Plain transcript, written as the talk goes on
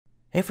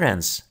Hey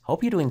friends,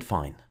 hope you're doing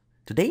fine.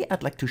 Today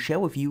I'd like to share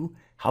with you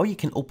how you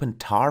can open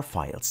tar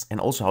files and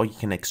also how you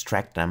can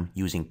extract them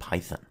using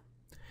Python.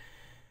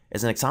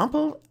 As an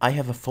example, I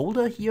have a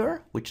folder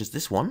here, which is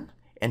this one,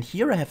 and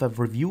here I have a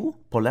review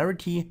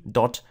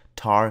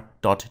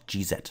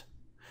polarity.tar.gz.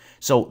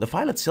 So the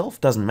file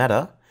itself doesn't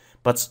matter,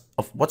 but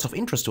what's of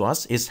interest to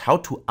us is how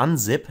to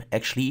unzip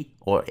actually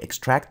or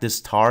extract this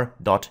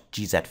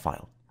tar.gz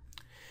file.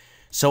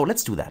 So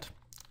let's do that.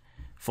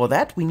 For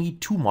that we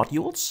need two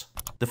modules.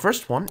 The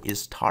first one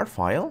is tar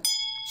file,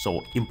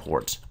 so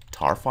import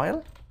tar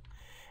file.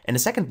 And the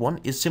second one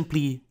is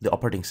simply the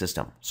operating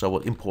system. So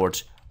we'll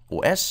import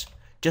OS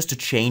just to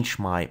change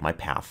my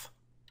path.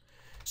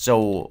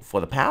 So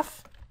for the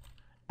path,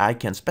 I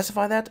can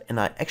specify that, and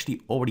I actually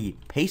already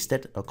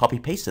copy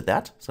pasted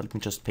that. So let me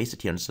just paste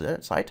it here on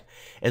the side,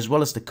 as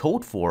well as the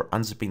code for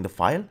unzipping the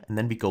file, and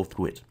then we go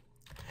through it.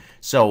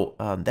 So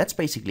that's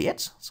basically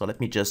it. So let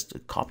me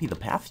just copy the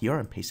path here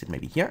and paste it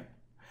maybe here.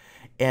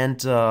 And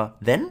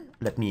then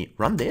let me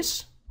run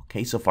this.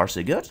 Okay, so far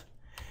so good.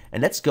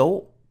 And let's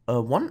go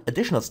one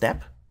additional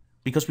step,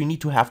 because we need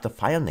to have the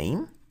file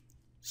name,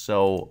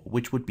 so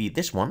which would be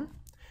this one.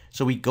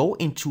 So we go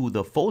into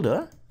the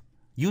folder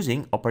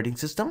using operating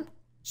system.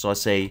 So I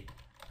say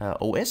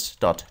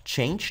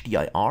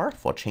os.change.dir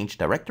for change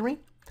directory,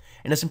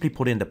 and I simply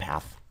put in the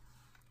path.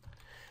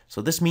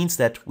 So this means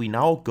that we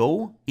now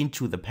go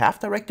into the path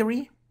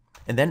directory,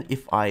 and then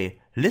if I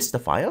list the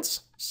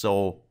files,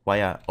 so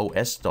via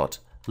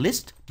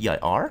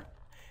os.list.dir,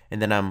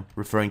 and then I'm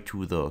referring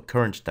to the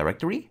current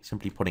directory,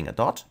 simply putting a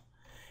dot,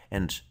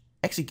 and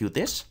execute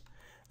this,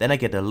 then I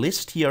get a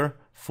list here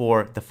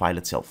for the file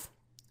itself.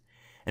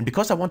 And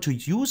because I want to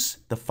use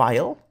the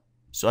file,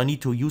 so I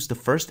need to use the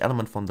first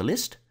element from the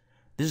list,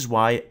 this is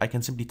why I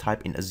can simply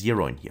type in a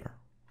 0 in here.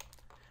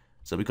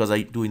 So because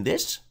I'm doing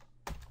this,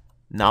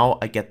 now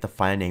I get the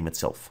file name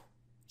itself.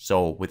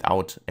 So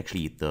without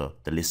actually the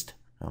list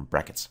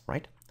brackets,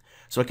 right?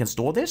 So I can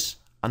store this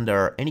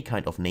under any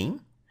kind of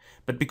name,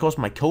 but because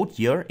my code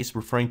here is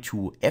referring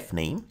to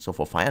fname, so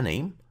for file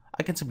name,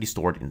 I can simply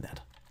store it in that.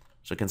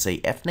 So I can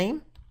say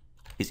fname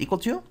is equal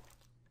to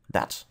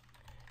that.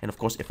 And of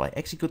course, if I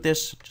execute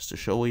this, just to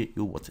show you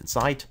what's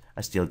inside,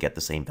 I still get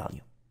the same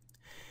value.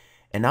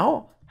 And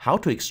now, how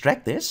to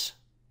extract this?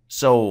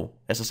 So,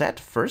 as I said,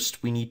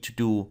 first we need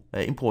to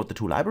import the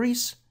two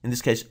libraries. In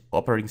this case,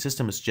 operating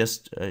system is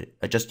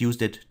I just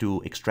used it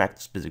to extract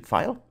a specific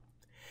file.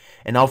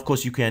 And now, of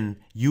course, you can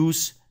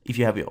use, if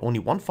you have only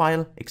one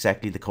file,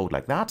 exactly the code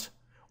like that.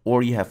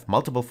 Or you have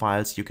multiple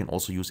files, you can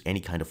also use any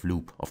kind of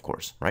loop, of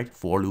course, right?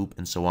 For loop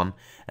and so on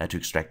to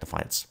extract the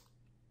files,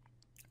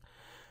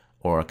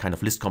 or a kind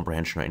of list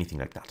comprehension or anything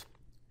like that.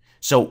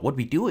 So what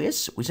we do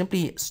is we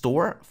simply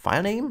store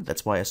file name.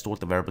 That's why I stored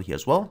the variable here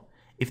as well.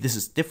 If this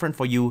is different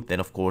for you, then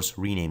of course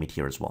rename it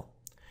here as well.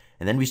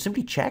 And then we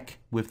simply check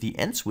with the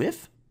ends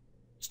with,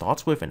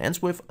 starts with and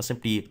ends with are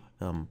simply,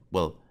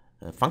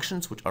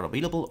 functions which are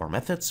available or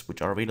methods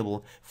which are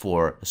available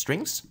for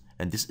strings.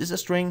 And this is a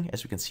string,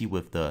 as we can see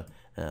with the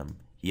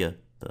here,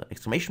 the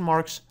exclamation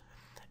marks.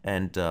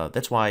 And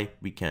that's why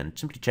we can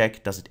simply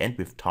check, does it end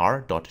with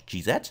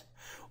tar.gz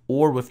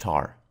or with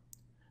tar?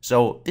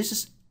 So this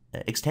is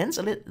extends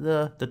a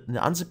little the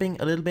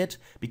unzipping a little bit,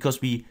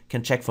 because we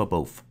can check for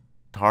both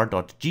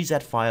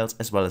tar.gz files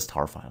as well as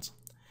tar files.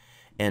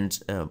 And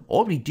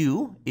all we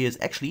do is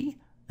actually,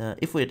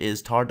 if it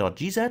is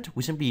tar.gz,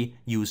 we simply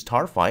use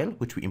tar file,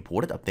 which we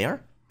imported up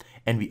there,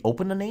 and we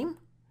open the name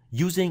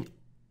using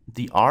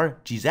the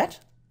rgz,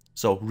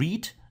 so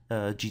read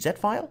gz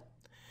file,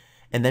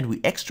 and then we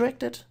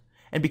extract it.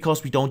 And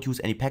because we don't use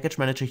any package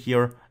manager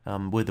here,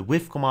 with the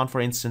with command, for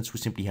instance, we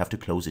simply have to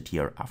close it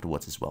here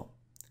afterwards as well.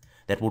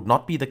 That would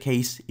not be the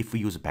case if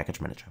we use a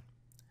package manager.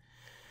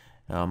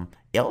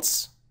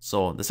 Else,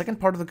 so the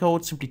second part of the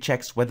code simply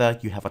checks whether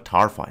you have a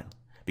tar file.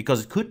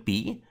 Because it could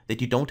be that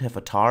you don't have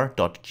a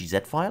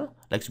tar.gz file,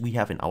 like we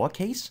have in our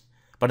case,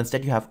 but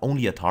instead you have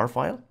only a tar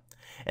file.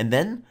 And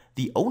then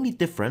the only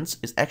difference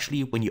is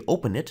actually when you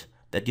open it,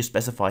 that you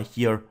specify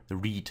here the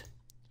read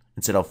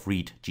instead of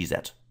read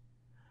gz.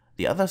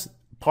 The other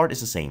part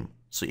is the same.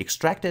 So you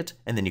extract it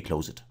and then you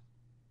close it.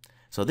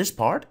 So this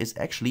part is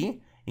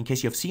actually, in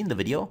case you have seen the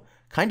video,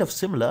 kind of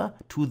similar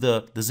to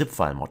the zip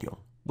file module,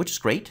 which is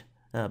great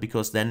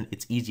because then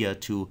it's easier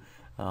to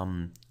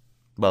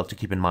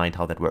keep in mind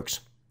how that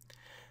works.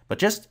 But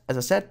just as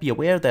I said, be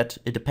aware that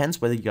it depends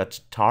whether you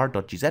got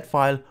tar.gz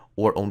file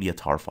or only a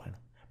tar file.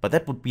 But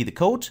that would be the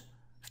code,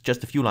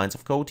 just a few lines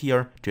of code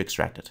here to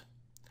extract it.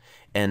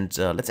 And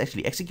let's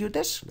actually execute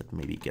this. Let me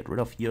maybe get rid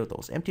of here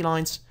those empty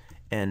lines.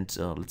 And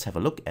let's have a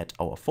look at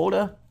our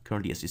folder.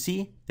 Currently, as you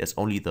see, there's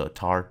only the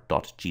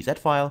tar.gz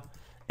file.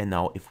 And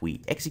now if we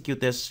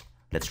execute this,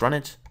 let's run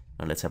it.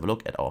 And let's have a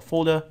look at our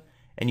folder.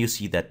 And you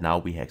see that now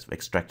we have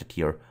extracted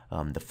here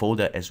the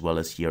folder, as well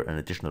as here an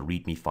additional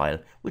README file,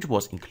 which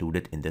was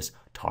included in this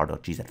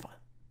tar.gz file.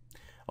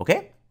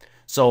 Okay,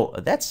 so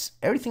that's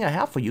everything I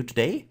have for you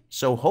today.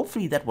 So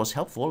hopefully that was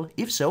helpful.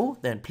 If so,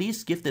 then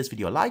please give this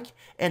video a like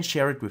and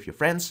share it with your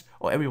friends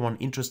or everyone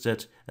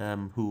interested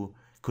who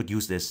could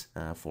use this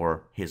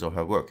for his or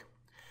her work.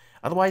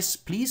 Otherwise,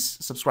 please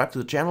subscribe to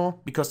the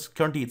channel, because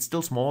currently it's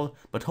still small,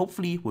 but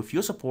hopefully with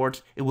your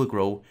support it will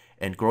grow,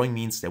 and growing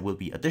means there will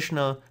be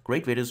additional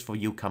great videos for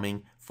you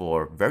coming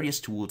for various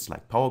tools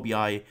like Power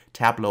BI,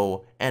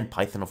 Tableau, and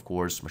Python, of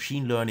course,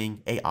 machine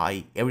learning,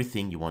 AI,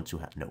 everything you want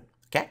to know.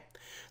 Okay?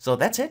 So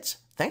that's it.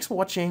 Thanks for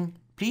watching.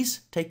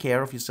 Please take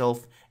care of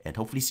yourself, and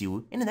hopefully see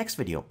you in the next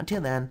video.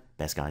 Until then,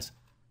 best guys.